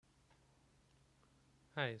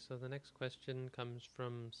Hi, so the next question comes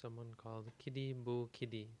from someone called Kiddy Boo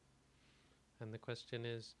Kiddy. And the question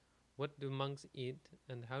is, what do monks eat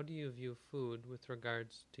and how do you view food with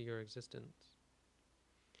regards to your existence?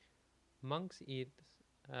 Monks eat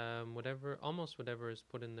almost whatever is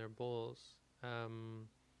put in their bowls, um,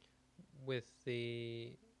 with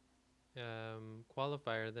the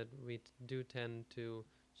qualifier that we do tend to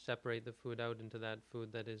separate the food out into that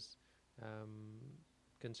food that is um,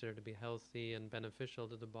 considered to be healthy and beneficial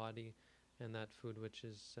to the body, and that food which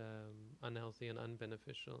is unhealthy and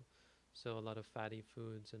unbeneficial. So a lot of fatty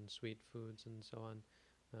foods and sweet foods and so on.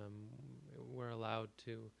 Um, we're allowed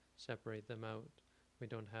to separate them out. We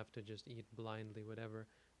don't have to just eat blindly whatever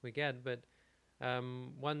we get. But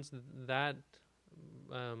once that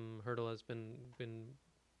hurdle has been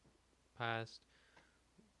passed,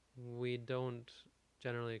 we don't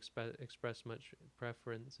generally express much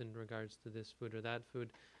preference in regards to this food or that food.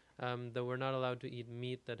 Though we're not allowed to eat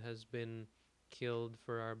meat that has been killed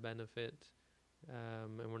for our benefit,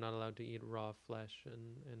 and we're not allowed to eat raw flesh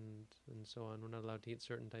and so on. We're not allowed to eat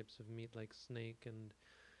certain types of meat like snake and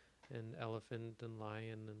elephant and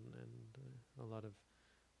lion and a lot of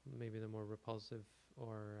maybe the more repulsive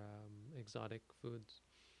or exotic foods.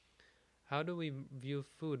 How do we view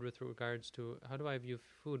food with regards to how do I view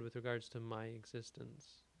food with regards to my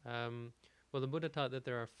existence? Well, the Buddha taught that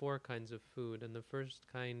there are four kinds of food, and the first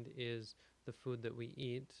kind is the food that we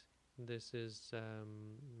eat. This is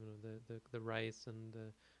the rice and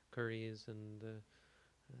the curries and the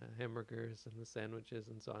hamburgers and the sandwiches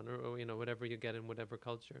and so on, or whatever you get in whatever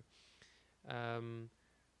culture. Um,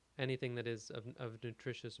 Anything that is of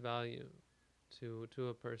nutritious value to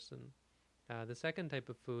a person. The second type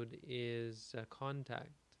of food is contact.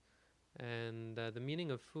 And the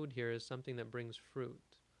meaning of food here is something that brings fruit,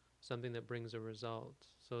 something that brings a result.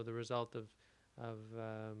 So the result of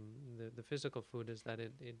the physical food is that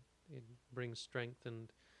it brings strength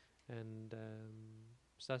and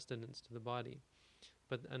sustenance to the body.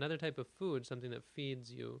 But another type of food, something that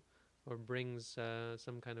feeds you or brings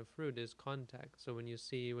some kind of fruit, is contact. So when you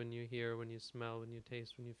see, when you hear, when you smell, when you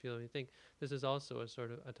taste, when you feel, when you think, this is also a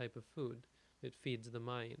sort of a type of food. It feeds the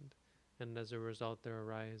mind, and as a result, there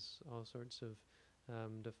arise all sorts of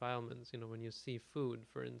defilements. When you see food,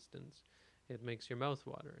 for instance, it makes your mouth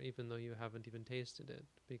water, even though you haven't even tasted it,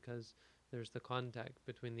 because there's the contact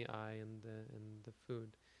between the eye and the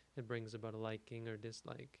food. It brings about a liking or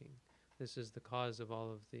disliking. This is the cause of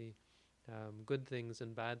all of the good things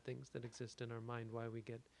and bad things that exist in our mind, why we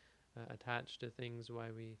get attached to things,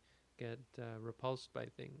 why we get repulsed by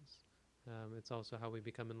things. It's also how we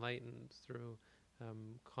become enlightened through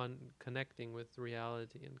connecting with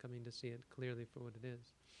reality and coming to see it clearly for what it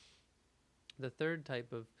is. The third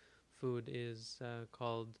type of food is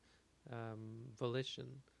called volition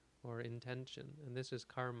or intention, and this is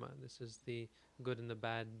karma. This is the good and the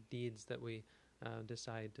bad deeds that we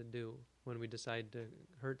decide to do. When we decide to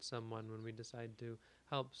hurt someone, when we decide to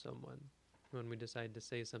help someone, when we decide to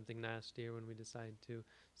say something nasty, or when we decide to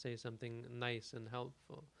say something nice and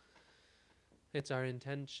helpful. It's our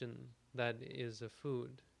intention that is a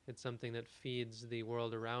food. It's something that feeds the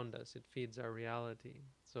world around us. It feeds our reality.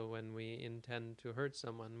 So when we intend to hurt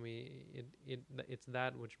someone, it's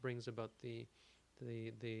that which brings about the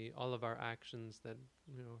all of our actions that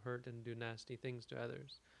hurt and do nasty things to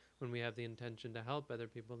others. When we have the intention to help other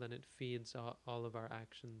people, then it feeds all of our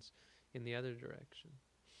actions in the other direction.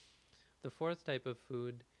 The fourth type of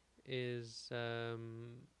food is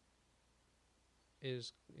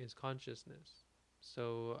is consciousness.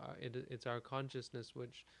 So it's our consciousness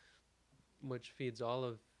which feeds all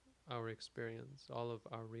of our experience, all of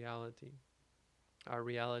our reality. Our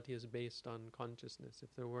reality is based on consciousness.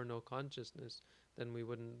 If there were no consciousness, then we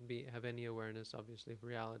wouldn't have any awareness, obviously, of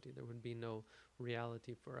reality. There would be no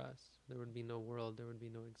reality for us. There would be no world. There would be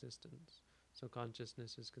no existence. So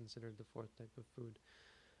consciousness is considered the fourth type of food.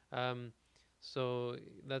 Um, so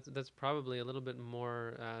that's probably a little bit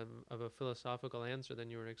more of a philosophical answer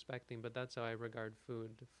than you were expecting, but that's how I regard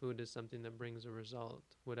food. Food is something that brings a result.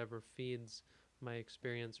 Whatever feeds my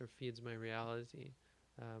experience or feeds my reality,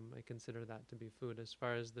 I consider that to be food. As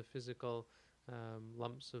far as the physical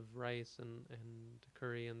lumps of rice and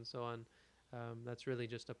curry and so on, that's really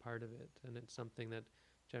just a part of it, and it's something that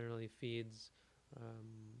generally feeds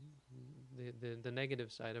the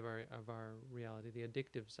negative side of our reality, the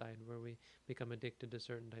addictive side, where we become addicted to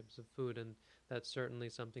certain types of food, and that's certainly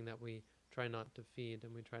something that we try not to feed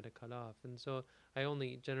and we try to cut off. And so I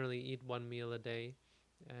only generally eat one meal a day,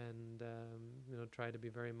 and try to be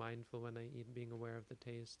very mindful when I eat, being aware of the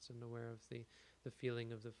tastes and aware of the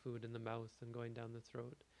feeling of the food in the mouth and going down the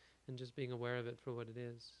throat, and just being aware of it for what it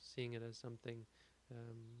is, seeing it as something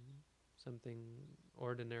something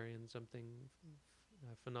ordinary and something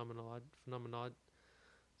phenomenal,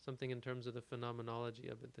 something in terms of the phenomenology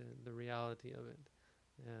of it, the reality of it.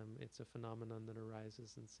 It's a phenomenon that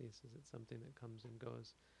arises and ceases. It's something that comes and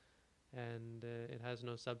goes, and it has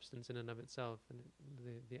no substance in and of itself. And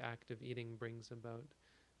the act of eating brings about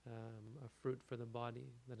a fruit for the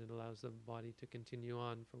body, that it allows the body to continue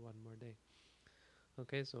on for one more day.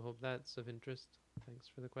 Okay, so hope that's of interest. Thanks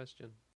for the question.